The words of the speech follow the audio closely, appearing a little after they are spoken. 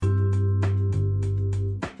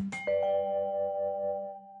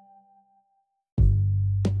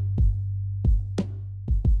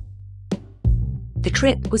The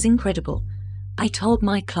trip was incredible. I told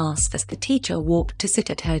my class as the teacher walked to sit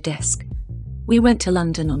at her desk. We went to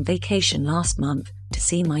London on vacation last month to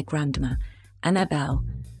see my grandma, Annabelle.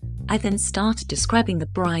 I then started describing the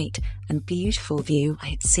bright and beautiful view I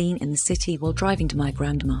had seen in the city while driving to my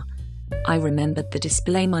grandma. I remembered the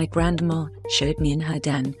display my grandma showed me in her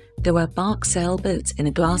den. There were bark sailboats in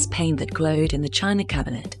a glass pane that glowed in the china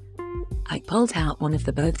cabinet. I pulled out one of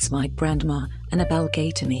the boats my grandma, Annabelle,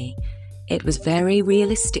 gave to me. It was very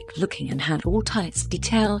realistic looking and had all types of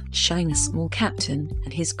detail, showing a small captain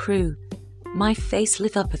and his crew. My face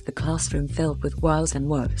lit up as the classroom filled with wows and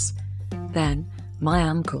woes. Then, my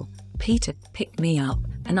uncle, Peter, picked me up,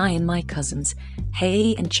 and I and my cousins,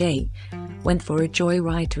 Hay and Jay, went for a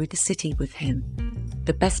joyride through the city with him.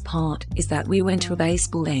 The best part is that we went to a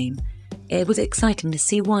baseball game. It was exciting to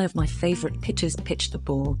see one of my favorite pitchers pitch the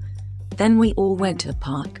ball. Then we all went to the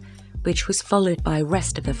park, which was followed by the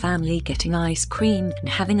rest of the family getting ice cream and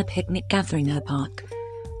having a picnic gathering at the park.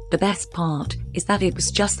 The best part is that it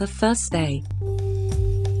was just the first day.